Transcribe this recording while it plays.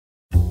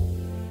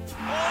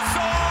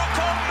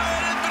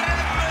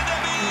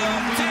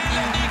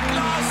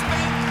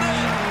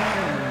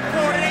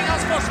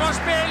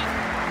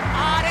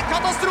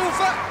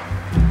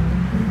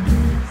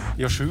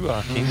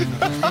Joshua King.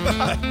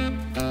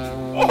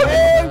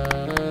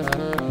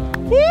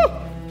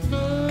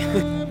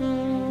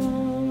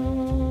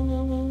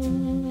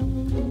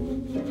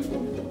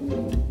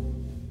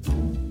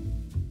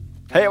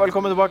 Hei,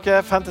 velkommen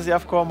tilbake. Fantasy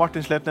FK,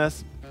 Martin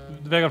Sleipnes.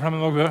 Vegard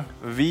Flemmen Vågbø.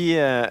 Vi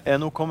er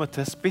nå kommet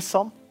til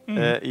spissene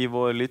i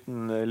vår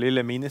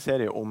lille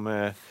miniserie om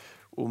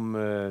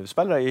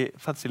spillere i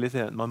Fantasy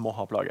Eliteserien man må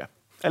ha på laget.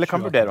 Eller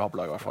kan vurdere å ha på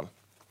laget i hvert fall.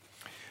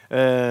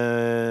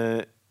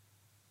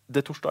 Det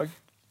er torsdag.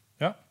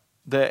 Ja.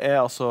 Det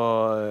er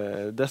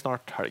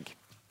snart helg.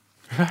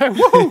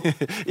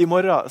 I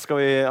morgen skal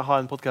vi ha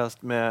en podcast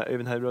med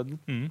Øyvind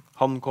Herbrøden.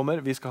 Han kommer.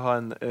 Vi skal ha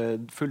en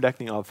full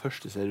dekning av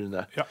første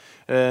serierunde. Ja.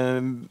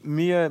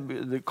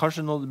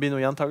 Kanskje det blir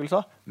noen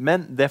gjentagelser,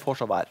 men det får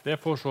så være. Det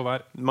får så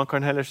være. Man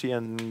kan heller si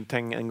en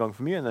ting en gang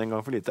for mye enn en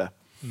gang for lite.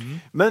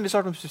 Men vi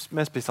starter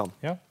med spissene.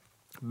 Ja.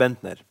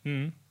 Bentner.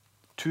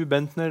 To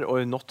Bentner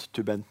og not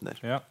to Bentner.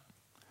 Ja.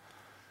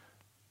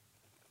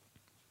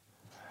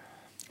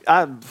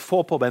 Jeg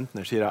får på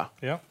Bentner, sier jeg.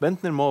 Ja.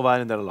 Bentner må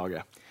være en del av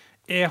laget.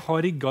 Jeg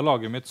har rigget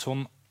laget mitt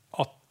sånn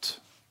at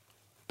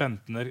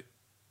Bentner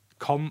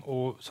kan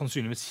og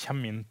sannsynligvis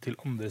kommer inn til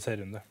andre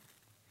serierunde.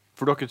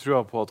 For dere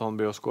tror på at han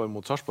blir å score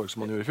mot Sarpsborg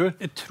som han gjorde i fjor?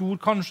 Jeg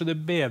tror kanskje det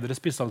er bedre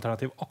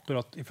spissalternativ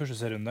akkurat i første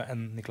serierunde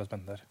enn Niklas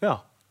Bentner. Ja.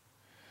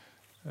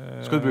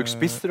 Skal du bruke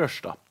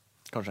spissrush da,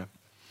 kanskje?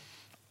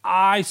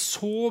 Nei,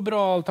 så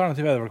bra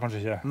alternativ er det vel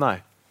kanskje ikke. Nei.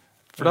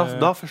 For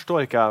da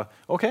forstår ikke jeg.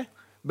 Ok,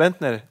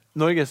 Bentner,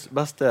 Norges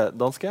beste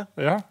danske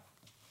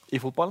i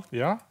fotball.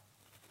 Ja.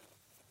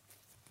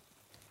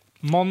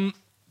 Man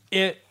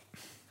er...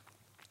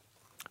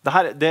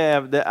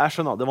 Jeg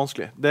skjønner, det er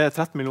vanskelig. Det er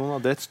 13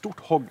 millioner, det er et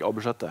stort hogg av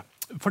budsjettet.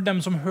 For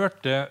dem som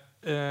hørte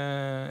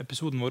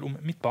episoden vår om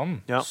midtbanen,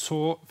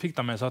 så fikk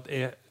de med seg at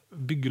jeg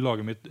bygger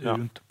laget mitt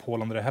rundt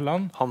Pål André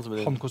Helland.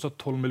 Han kostet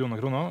 12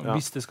 millioner kroner.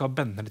 Hvis det skal ha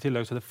Bentner i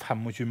tillegg, så er det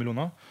 25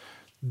 millioner.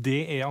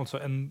 Det er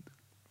altså en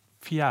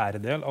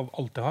fjerdedel av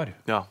alt jeg har.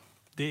 Ja.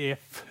 Det er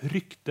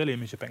fryktelig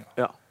mye penger.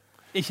 Ja.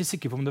 Jeg er ikke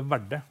sikker på om det er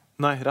verdt det.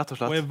 Nei, rett og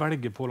slett. Og jeg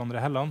velger Pål André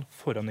Helland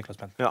foran Niklas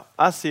Bentner. Ja,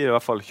 jeg sier i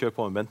hvert fall kjør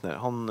på med Bentner.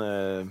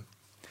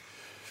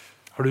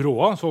 Har du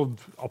råd, så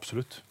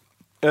absolutt.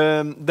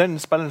 Den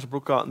spilleren som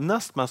plukket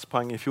nest mest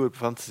poeng i fjor på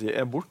Fantasy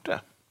er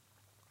borte.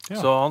 Ja.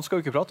 Så han skal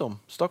vi ikke prate om.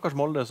 Stakkars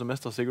Molde som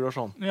mistet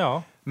Sigurdarsson.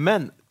 Ja.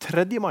 Men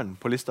tredjemann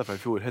på lista fra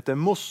i fjor heter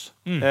Moss.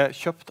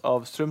 Kjøpt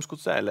av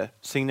Strømsgodset, eller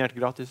signert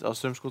gratis av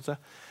Strømsgodset.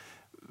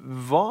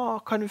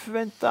 Hva kan vi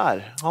forvente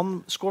der?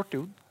 Han skårte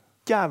jo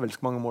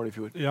jævelsk mange mål i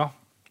fjor. Ja.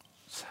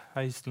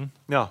 16.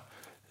 Ja.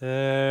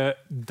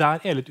 Der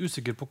er jeg litt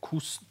usikker på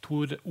hvordan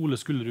Tor Ole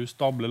Skullerud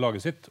stabler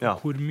laget sitt. Ja.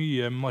 Hvor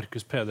mye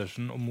Markus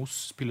Pedersen og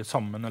Moss spiller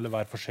sammen, eller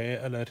hver for seg,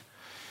 eller...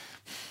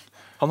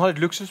 Han har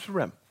et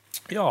luksusproblem.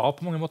 Ja,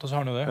 på mange måter så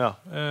har han jo det. Ja.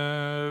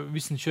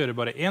 Hvis han kjører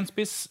bare én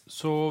spiss,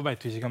 så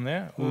vet vi ikke hvem det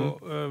er.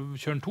 Og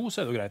kjører han to,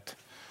 så er det jo greit.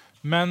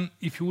 Men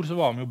i fjor så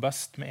var han jo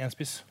best med én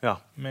spiss. Ja.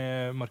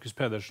 Med Markus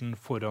Pedersen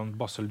foran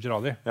Basel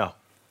Gerradi. Ja.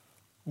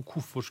 Og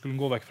hvorfor skulle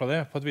han gå vekk fra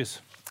det, på et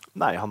vis?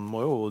 Nei,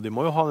 de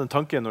må jo ha en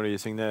tanke når de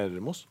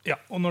signerer Moss. Ja,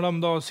 og når de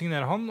da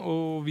signerer han,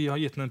 og vi har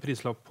gitt han en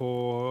prislapp på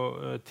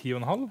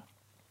 10,5.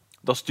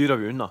 Da styrer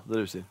vi unna,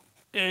 det du sier.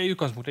 I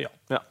utgangspunktet,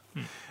 ja.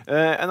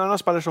 En annen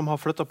spiller som har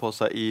flyttet på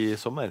seg i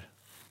sommer,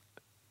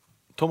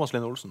 Thomas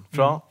Lene Olsen,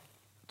 fra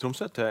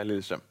Tromsø til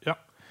Lillestrøm. Ja.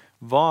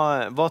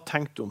 Hva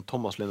tenkte du om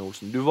Thomas Lene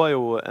Olsen? Du var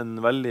jo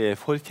en veldig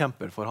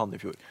forkjemper for han i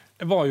fjor.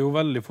 Jeg var jo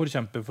veldig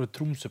forkjemper for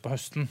Tromsø på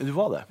høsten. Du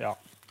var det? Ja.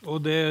 Og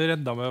det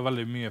reddet meg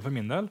veldig mye for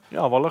min del.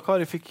 Ja,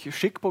 Vallakari fikk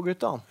skikk på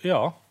guttene.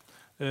 Ja.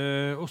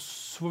 Og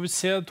så får vi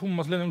se,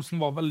 Thomas Lene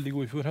Olsen var veldig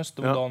god i fjor høst.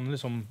 Da han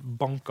liksom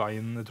banket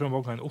inn, jeg tror han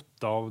banket inn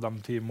 8 av de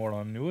 10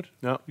 målene han gjorde.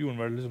 Ja. Gjorde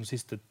han vel liksom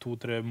siste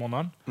 2-3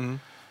 månedene.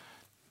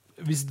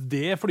 Hvis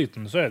det er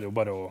flytende, så er det jo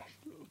bare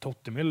til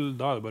 80 mil,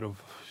 da er det bare å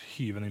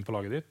hyve den inn på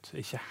laget ditt.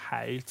 Jeg er ikke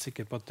helt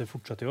sikker på at det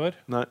fortsetter i år.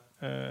 Nei.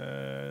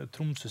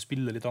 Tromsø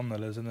spiller litt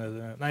annerledes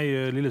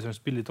Lillestrøm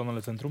spiller litt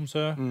annerledes enn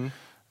Tromsø.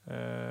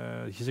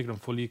 Ikke sikkert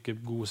de får like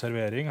god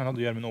servering. Han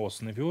hadde Gjermund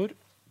Aasen i fjor.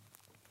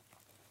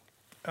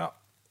 Ja.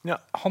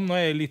 Han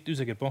er jeg litt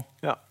usikker på.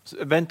 Ja.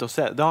 Vent og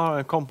se. Da har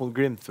han en kamp mot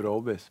Glimt for å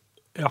overbevise.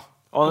 Ja.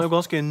 Han er jo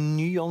ganske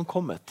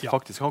nyankommet,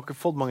 faktisk. Han har ikke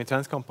fått mange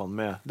treningskampene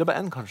med. Det er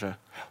bare en, kanskje.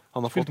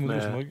 Han har fått mot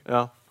med... Rosenborg.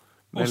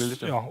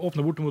 Ja.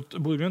 Åpne borte mot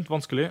Bodø-Glimt,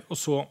 vanskelig. Og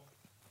så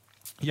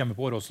hjemme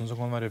på Åråsen, så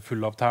kan han være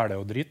full av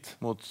tæle og dritt.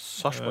 Mot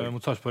Sarpsborg.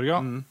 Mot Sarpsborg,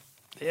 ja.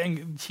 Det er en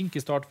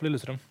kinkig start for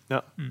Lillestrøm.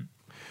 Ja.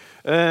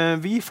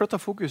 Vi flyttet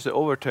fokuset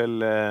over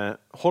til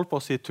hold på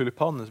å si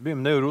Tulipanenes by,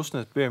 men det er jo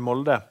Rosenes by i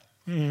Molde.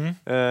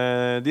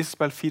 De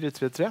skal spille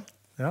 4-3-3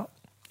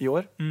 i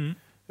år.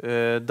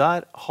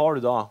 Der har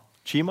du da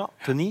Chima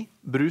til 9,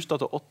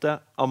 Brustad til 8,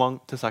 Amang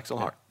til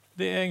 6,5.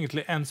 Det er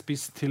egentlig en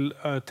spiss til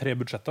 3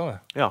 budsjetter.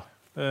 Det. Ja.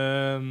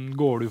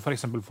 Går du for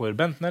eksempel for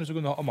Bentner, så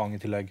kan du ha Amang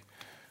i tillegg.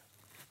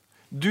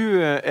 Du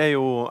er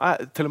jo,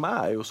 til og med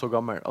jeg er jo så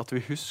gammel at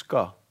vi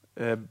husker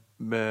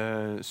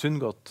med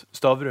Sundgodt,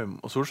 Stavrum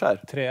og Solskjær.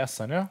 3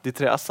 S-ene, ja. De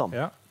 3 S-ene.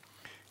 Ja.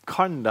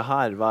 kan det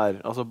her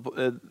være, altså,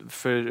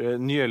 for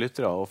nye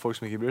lyttere og folk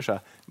som ikke bryr seg,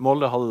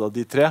 Molde hadde da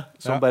de 3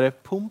 som bare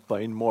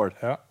pumpet inn mål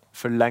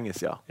for lenge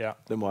siden.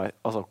 Det må jeg,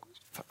 altså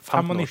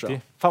 15 år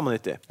siden.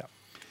 95.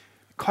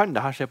 Kan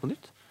det her skje på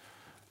nytt?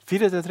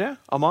 4-3-3,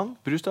 Amang,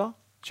 Brustad,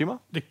 Chima?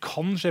 Det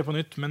kan skje på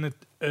nytt, men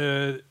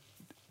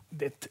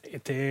det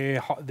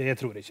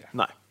tror jeg ikke.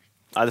 Nei,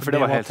 for det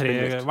var helt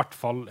spinnvilt. I hvert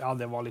fall, ja,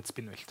 det var litt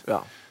spinnvilt.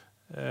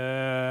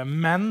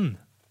 Men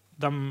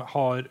de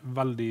har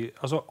veldig,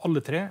 altså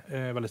alle 3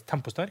 er veldig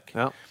temposterk.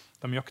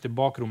 De jakter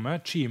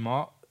bakrommet.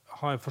 Chima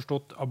har jeg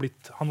forstått,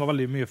 han var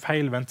veldig mye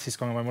feilvendt sist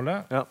gang han var i Molde.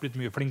 Blitt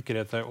mye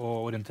flinkere til å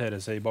orientere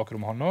seg i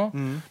bakrommet han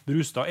også.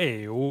 Brustad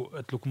er jo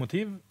et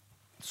lokomotiv.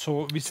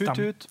 Så hvis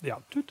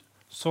tut.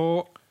 Så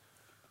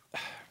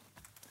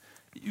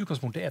i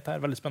utgangspunktet er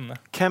dette veldig spennende.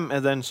 Hvem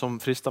er den som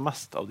frister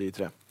mest av de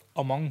 3?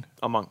 Amang.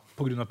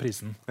 På grunn av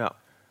prisen.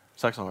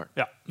 6,5.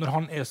 Ja, når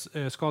han er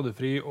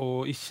skadefri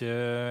og ikke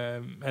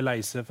er lei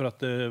seg for at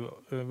det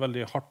er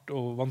veldig hardt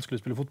og vanskelig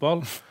å spille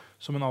fotball,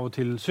 som han av og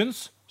til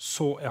syns,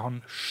 så er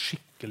han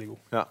skikkelig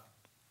god.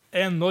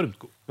 Enormt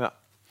god.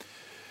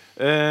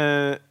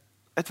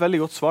 Et veldig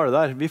godt svar det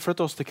der. Vi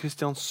flytter oss til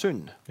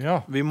Kristiansund.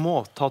 Vi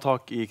må ta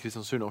tak i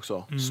Kristiansund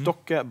også.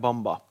 Stokke,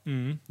 Bamba.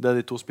 Det er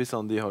de 2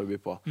 spissene de har å by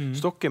på.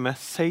 Stokke med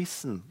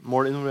 16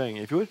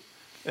 målinvolveringer i fjor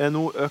er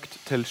nå økt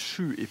til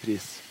 7 i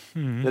pris.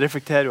 Det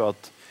reflekterer jo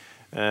at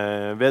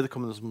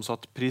vedkommende som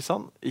satt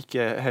prisene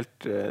ikke helt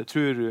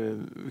tror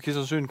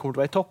Kristiansund kommer til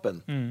å være i toppen,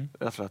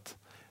 rett og slett.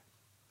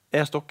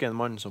 Er Stokke en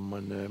mann som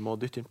man må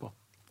dytte inn på?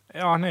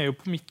 Ja, han er jo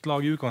på mitt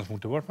lag i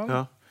utgangspunktet i hvert fall.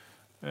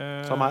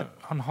 Samme her.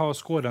 Han har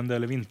skåret en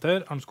del i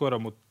vinter. Han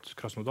skåret mot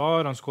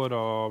Krasnodar. Han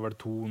skåret vel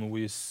 2 nå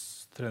i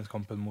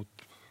treningskampen mot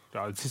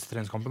siste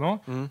treningskampen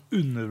også.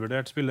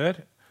 Undervurdert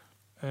spiller.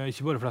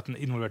 Ikke bare fordi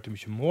han involverte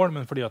mye mål,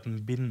 men fordi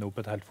han binder opp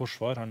et helt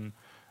forsvar. Han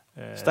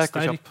sterk,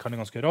 han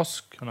er ganske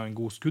rask, han har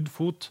en god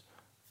skuddfot.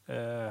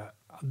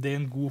 Det er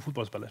en god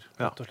fotballspiller,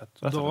 rett og slett.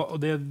 Og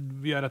det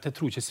gjør at jeg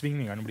tror ikke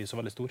svingningene blir så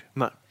veldig store.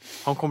 Nei,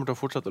 han kommer til å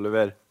fortsette å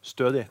levere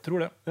stødig. Jeg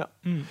tror det.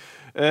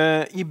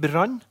 I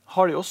Brann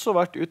har de også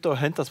vært ute og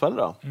hentet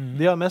spillere.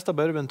 De har mistet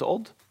Børven til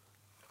Odd,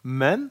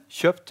 men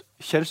kjøpt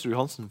Kjelsrud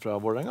Johansen fra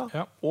Vålerenga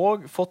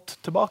og fått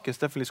tilbake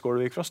Steffen Lie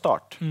Skålevik fra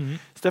start.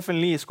 Steffen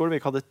Lie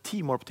Skålevik hadde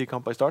 10 mål på 10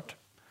 kamper i start.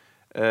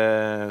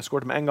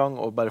 Skårte med en gang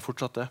og bare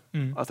fortsatte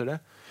etter det.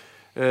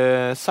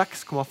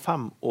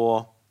 6,5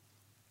 og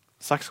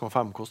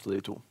 6,5 kostet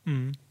de 2.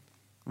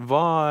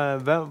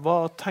 Hva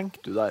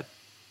tenker du der?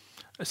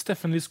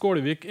 Steffen Lie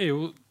Skålevik er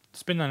jo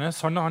spennende.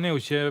 Han er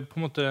jo ikke, på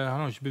en måte,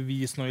 han har ikke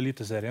bevist noe i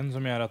Eliteserien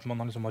som gjør at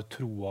man liksom har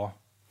troa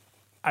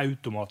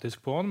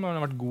automatisk på han, men han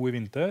har vært god i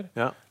vinter.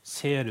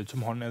 Ser ut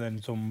som han er den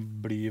som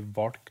blir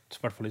valgt, i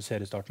hvert fall i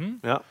seriestarten.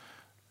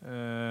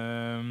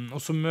 Og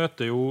så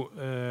møter jo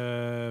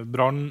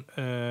Brann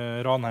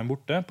Ranheim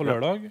borte på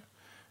lørdag.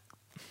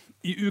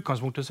 I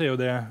utgangspunktet så er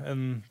jo det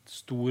en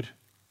stor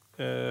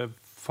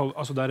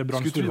altså der er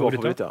Brann store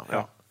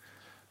favoritter.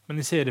 Men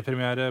i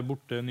seriepremiere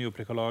borte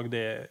nyopprykket lag,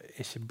 det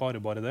er ikke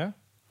bare det.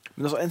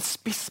 Men altså en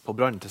spiss på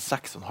Brann til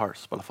 6,5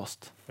 spiller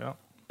fast.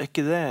 Er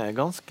ikke det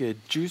ganske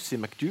juicy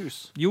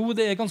McJuice? Jo,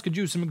 det er ganske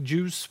juicy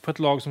McJuice på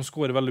et lag som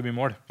skårer veldig mye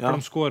mål. For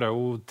de skårer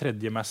jo 3.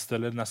 mest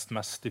eller nest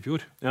mest i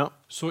fjor.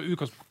 Så i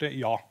utgangspunktet,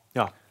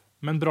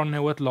 Men Brann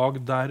er jo et lag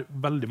der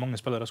veldig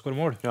mange spillere skårer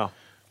mål.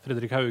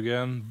 Fredrik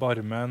Haugen,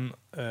 Barmen,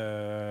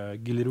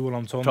 Gilly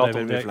Rolandsson. Pratet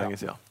om det for lenge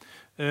siden.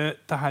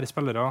 Dette er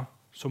spillere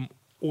som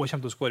også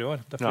kommer til å skåre i år.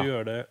 Derfor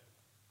gjør det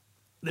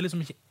er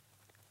liksom ikke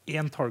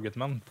én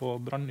targetman på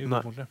Brann i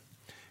utgangspunktet.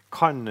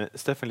 Kan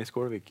Steffen Lie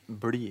Skålevik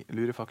bli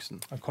lurefaksen?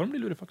 Han kan bli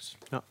lurefaks.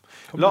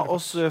 La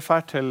oss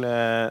fære til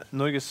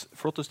Norges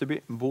flotteste by,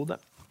 Bodø.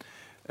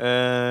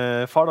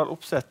 Fardal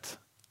Opseth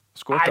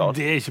skårte alt. Nei,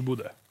 det er ikke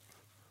Bodø.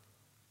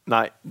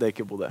 Nei, det er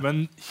ikke Bodø.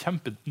 Men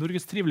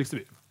Norges triveligste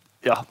by.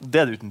 Ja, det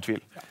er det uten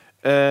tvil.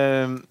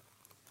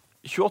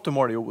 28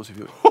 mål i Obos i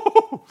fjor.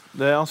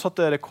 Han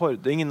satte rekord.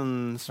 Det er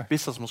ingen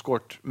spisser som har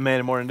skåret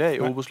mer mål enn det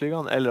i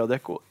Obos-ligaen eller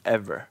Adecco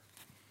ever.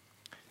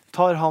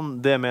 Tar han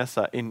det med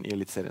seg inn i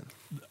Eliteserien?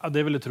 Ja,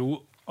 det vil jeg tro.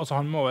 Altså,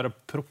 han må være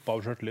proppet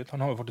av selvtillit.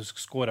 Han har jo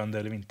faktisk skåret en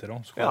del i vinter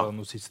også. Skåret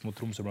noe sist mot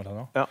Tromsø blant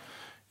annet.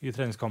 I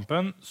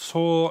treningskampen.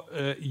 Så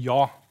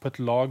på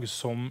et lag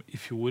som i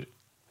fjor,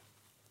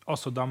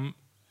 altså de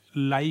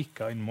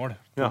leker inn mål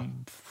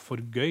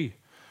for gøy,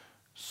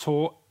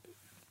 så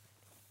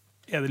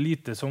er det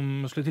lite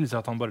som skulle tilsi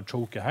at han bare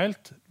choker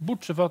helt.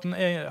 Bortsett fra at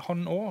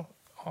han også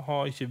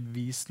har ikke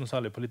vist noe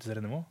særlig på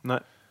eliteserienivå.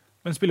 Nei.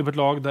 Men spiller på et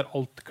lag der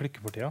alt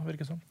klikker for tida,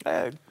 virker som.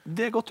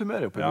 Det er godt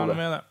humør på Bodø.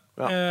 Med det.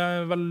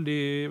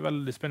 Veldig,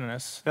 veldig spennende.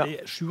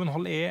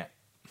 7,5 er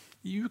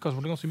i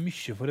utgangspunktet ganske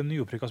mye for en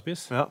nyopprykket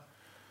spiss.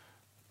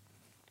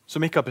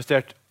 Som ikke har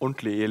prestert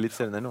ordentlig i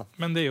Eliteserien ennå.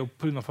 Men det er jo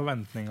på grunn av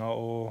forventninger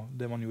og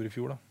det man gjorde i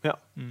fjor. Da.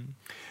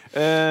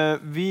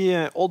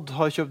 Odd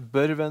har kjøpt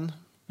Børven.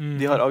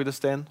 De har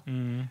Agdestein.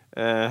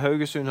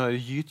 Haugesund har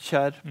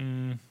Gytkjær.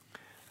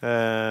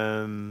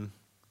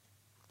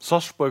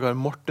 Sarpsborg har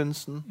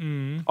Mortensen.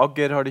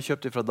 Agger har de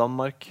kjøpt fra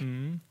Danmark.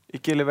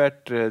 Ikke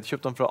levert,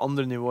 kjøpt han fra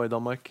andre nivå i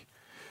Danmark.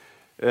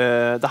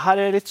 Det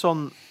her litt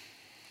sånn,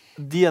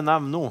 de jeg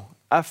nevner nå,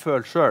 jeg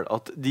føler selv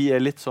at de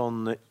litt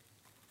sånn,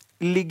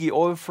 ligger i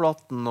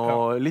overflaten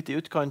og litt i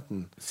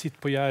utkanten. Sitt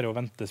på gjerdet og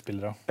vente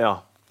spillere. Ja.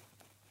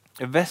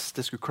 Hvis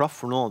det skulle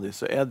klaffe for noen av de,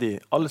 så de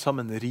alle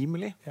sammen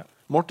rimelig. Ja.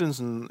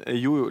 Mortensen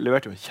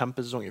leverte jo en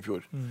kjempesesong i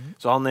fjor.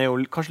 Så han jo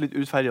kanskje litt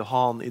utferdig å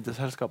ha han i det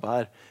selskapet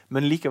her.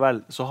 Men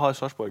likevel så har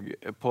Sarpsborg,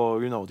 på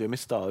grunn av at de har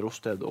mistet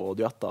Rosted og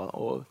Diatta,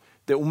 og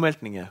det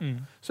omveltninger,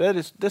 så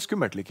det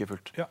skummelt like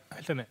fullt. Ja,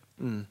 helt enig.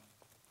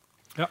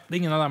 Ja, det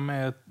ingen av dem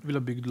jeg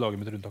ville bygd laget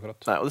mitt rundt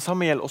akkurat. Nei, og det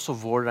samme gjelder også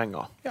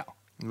Vålerenga. Ja.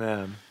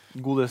 Med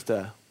godeste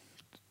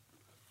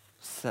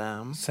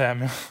Sam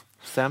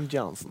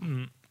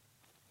Johnson.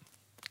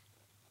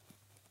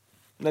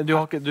 Nei, du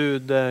har ikke,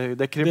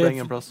 det kribler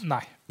ingen plass.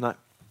 Nei.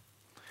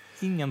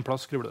 Ingen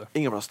plass kribler det.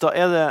 Ingen plass. Da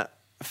det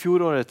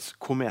fjorårets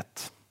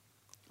komet.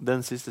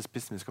 Den siste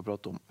spissen vi skal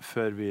prate om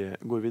før vi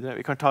går videre.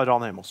 Vi kan ta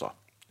Ranheim også.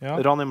 Ja.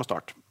 Ranheim og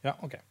Start. Ja,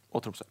 ok.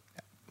 Og Tromsø.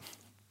 Ja.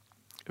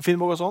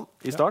 Finnbogason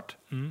i Start.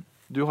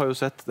 Du har jo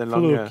sett den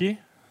lange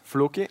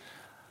Floki.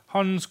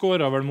 Han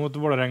skåret vel mot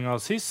Vålerenga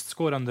sist,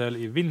 skåret en del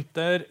i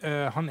vinter.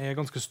 Han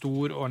ganske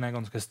stor, og han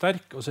ganske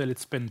sterk, og så jeg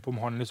litt spent på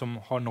om han liksom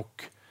har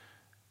nok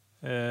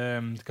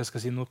hva skal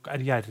jeg si, nok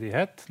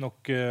ærgjerrighet,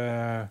 nok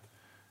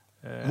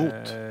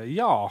mot.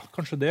 Ja,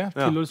 kanskje det,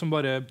 til å liksom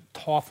bare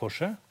ta for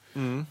seg.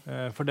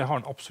 For det har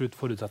han absolutt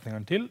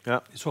forutsetningene til.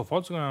 I så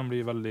fall så kan han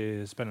bli veldig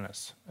spennende.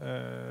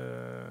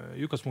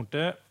 I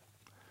utgangspunktet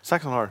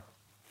 6,5.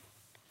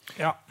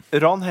 Ja.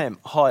 Ranheim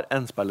har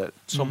en spiller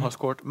som har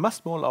skåret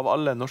mest mål av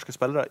alle norske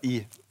spillere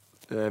i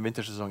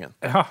vintersesongen.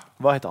 Ja.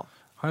 Hva heter han?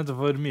 Han heter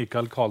for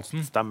Mikael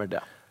Karlsen. Stemmer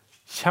det.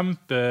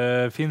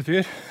 Kjempefin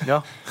fyr.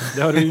 Ja.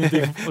 Det har jo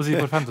ingenting å si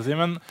for fantasy,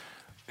 men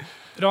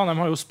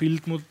Ranheim har jo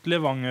spilt mot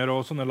Levanger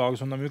og sånne lag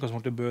som de i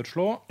utgangspunktet bør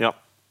slå. Ja.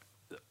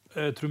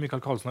 Jeg tror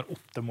Mikael Karlsen har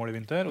 8 mål i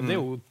vinter, og det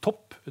jo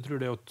topp. Jeg tror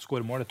det å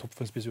skåre mål topp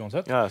for en spiss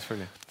uansett. Ja,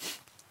 selvfølgelig.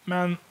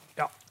 Men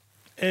ja,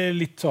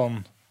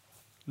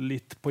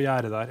 litt på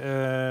gjerdet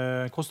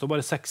der. Koster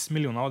bare 6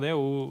 millioner, og det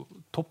jo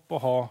topp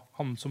å ha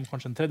han som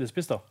kanskje en tredje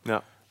spiss da. Ja.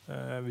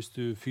 Hvis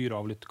du fyrer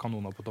av litt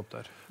kanoner på topp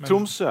der. Men,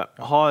 Tromsø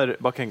har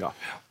Bakenga.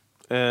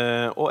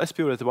 Og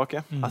Espejord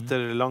tilbake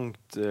etter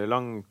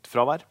langt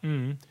fravær.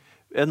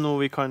 Det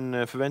noe vi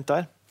kan forvente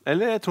her?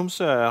 Eller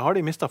Tromsø, har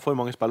de mistet for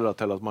mange spillere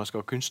til at man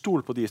skal kunne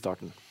stole på de i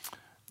starten?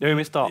 De har jo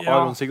mistet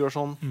Aron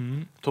Sigurdsson,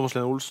 Thomas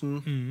Lene Olsen.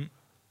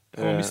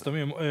 Og mistet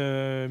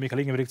mye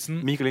Mikael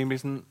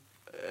Ingebrigtsen.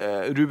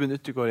 Ruben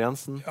Yttergård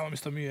Jensen. Ja, han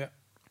mistet mye.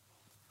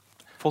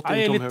 Fått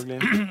inn Tom Høgli.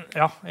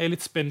 Ja, jeg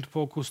litt spent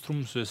på hvordan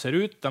Tromsø ser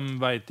ut. De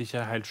vet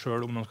ikke helt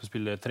selv om de skal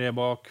spille 3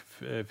 bak,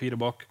 4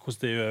 bak,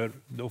 hvordan det gjør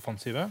det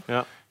offensive.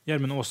 Ja.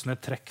 Gjermund Aasen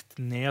trekt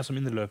ned som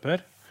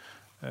indreløper,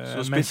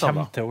 men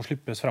kommer til å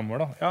slippes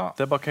fremover. Da. Ja.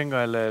 Det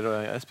Bakenga eller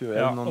Espejord?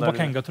 Ja, og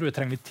Bakenga tror jeg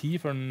trenger litt tid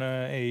før han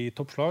i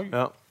toppslag.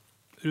 Ja.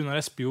 Runar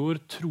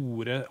Espejord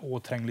tror jeg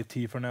også trenger litt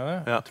tid før nede.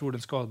 Ja. Jeg tror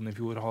den skaden i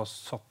fjor har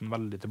satt den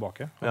veldig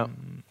tilbake. Ja.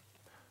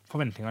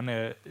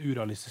 Forventningene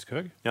urealistisk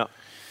høy. Ja.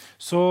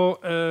 Så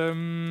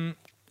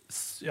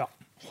ja,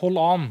 hold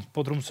an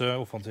på Tromsø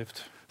offensivt.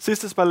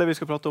 Siste spillet vi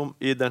skal prate om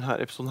i denne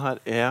episoden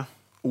her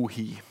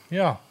Ohi.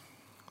 Ja.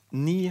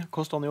 9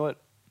 koster han i år.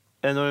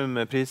 Enorm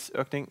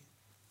prisøkning.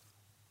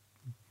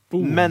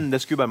 Boom. Men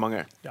det skulle bare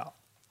mangle. Ja,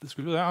 det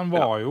skulle det. Han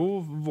var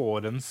jo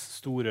vårens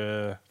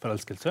store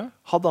forelskelse.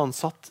 Hadde han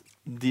satt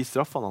de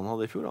straffene han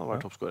hadde i fjor, han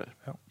var toppskårer.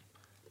 Ja.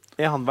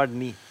 Han verdt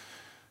 9?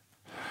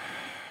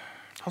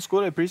 Han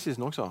skårer i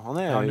preseason også. Han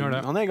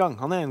i gang.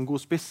 Han en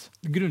god spiss.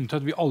 Grunnen til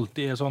at vi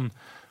alltid sånn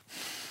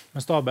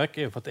med Stabæk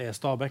jo for at det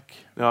Stabæk.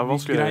 Ja, vi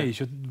greier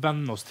ikke å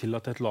venne oss til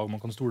at det et lag man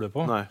kan stole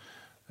på. Nei.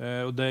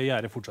 Og det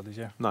gjør jeg fortsatt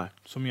ikke. Nei.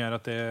 Som gjør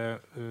at det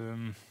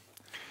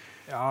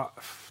ja,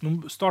 nå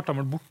startet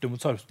man borte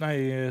mot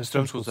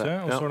Strømsgodset,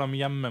 og så de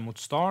hjemme mot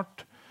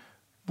Start.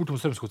 Borte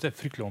mot Strømsgodset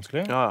fryktelig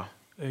vanskelig. Ja.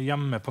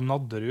 Hjemme på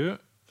Nadderud,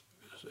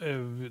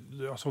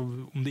 altså,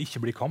 om det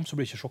ikke blir kamp, så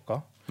blir jeg ikke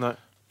sjokka. Nei.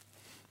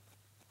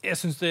 Jeg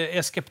synes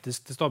det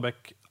skeptisk til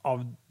Stabæk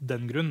av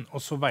den grunn,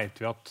 og så vet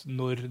vi at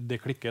når det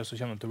klikker, så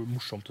kommer det til å bli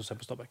morsomt å se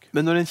på Stabæk.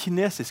 Men når en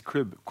kinesisk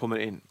klubb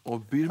kommer inn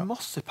og byr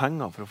masse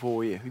penger for å få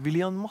OI, vi vil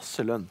gi han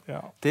masse lønn. Ja.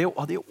 Det er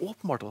jo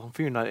åpenbart at han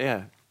fyren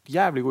der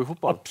jævlig god i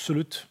fotball.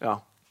 Absolutt. Ja.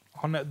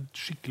 Han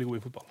skikkelig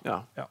god i fotball. Ja.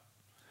 Ja.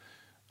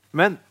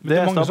 Men det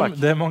Stabæk.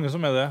 Det mange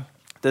som det.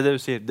 Det det du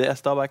sier. Det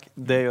Stabæk.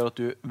 Det gjør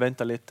at du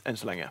venter litt enn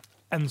så lenge.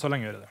 Enn så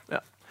lenge gjør det.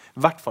 Ja.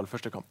 I hvert fall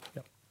første kamp.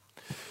 Ja.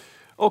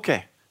 Ok.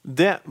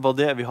 Det var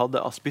det vi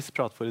hadde av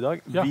spissprat for i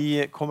dag. Ja.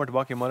 Vi kommer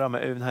tilbake i morgen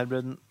med Øyvind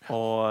Herbredden,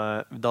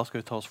 og da skal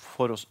vi ta oss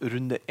for oss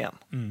runde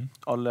 1.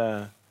 Alle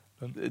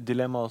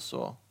dilemmaer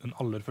og den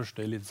aller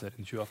første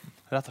eliteserien 2018.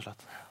 Rett og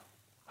slett.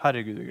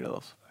 Herregud, vi gleder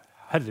oss.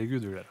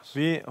 Herregud, vi gleder oss.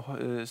 Vi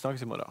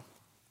snakkes i morgen.